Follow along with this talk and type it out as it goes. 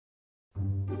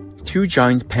Two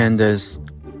giant pandas,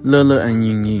 Léli and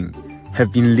Ying,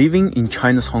 have been living in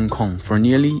China's Hong Kong for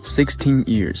nearly 16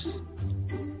 years.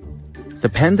 The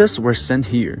pandas were sent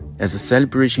here as a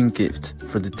celebration gift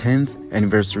for the 10th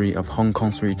anniversary of Hong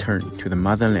Kong's return to the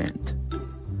motherland.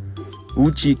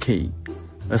 Wu Jike,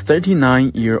 a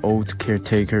 39-year-old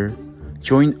caretaker,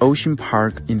 joined Ocean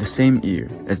Park in the same year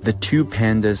as the two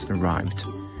pandas arrived,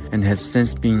 and has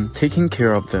since been taking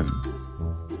care of them.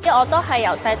 我都係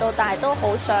由細到大都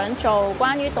好想做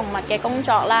關於動物嘅工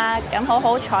作啦，咁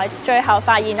好彩，最後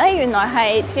發現原來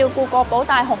係照顧個保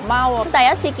大熊貓喎。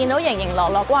第一次見到盈盈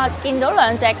樂樂，哇！見到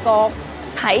兩隻個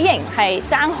體型係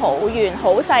爭好遠，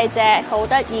好細隻，好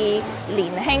得意，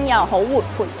年輕又好活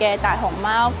潑嘅大熊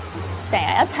貓。成日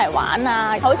一齊玩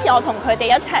啊，好似我同佢哋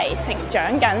一齊成長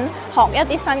緊，學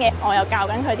一啲新嘅，我又教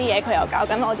緊佢啲嘢，佢又教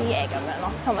緊我啲嘢咁樣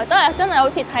咯。同埋都係真係好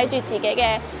似睇住自己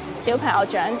嘅小朋友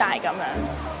長大咁樣。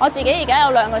我自己而家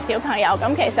有兩個小朋友，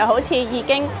咁其實好似已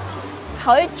經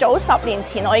喺早10年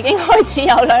前，我已經開始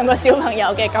有兩個小朋友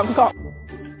嘅感覺。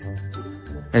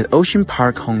At Ocean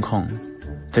Park, Hong Kong,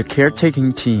 the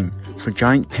caretaking team for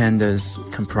giant pandas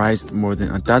comprised more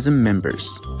than a dozen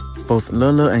members. Both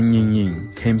Léli and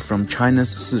Ying came from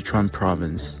China's Sichuan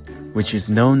province, which is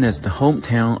known as the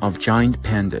hometown of giant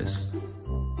pandas.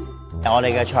 我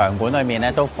哋嘅場館裏面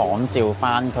咧都仿照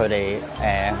翻佢哋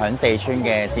響四川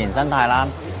嘅自然生態啦，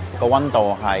個溫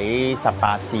度喺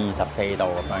18至24度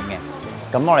咁樣嘅。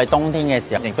咁我哋冬天嘅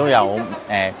時候亦都有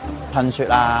噴雪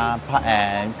啊、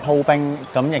鋪冰，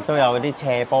咁亦都有啲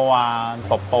斜坡啊、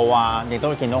瀑布啊，亦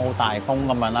都見到好大風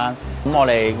咁樣啦。咁我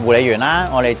哋護理員啦，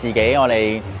我哋自己我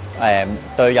哋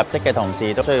對入職嘅同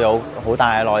事都需要好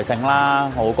大嘅耐性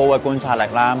啦，好高嘅觀察力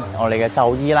啦。我哋嘅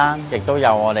獸醫啦，亦都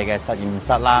有我哋嘅實驗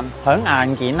室啦。響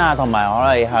硬件啊，同埋我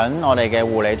哋響我哋嘅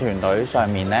護理團隊上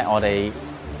面咧，我哋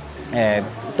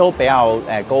都比較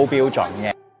高標準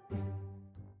嘅。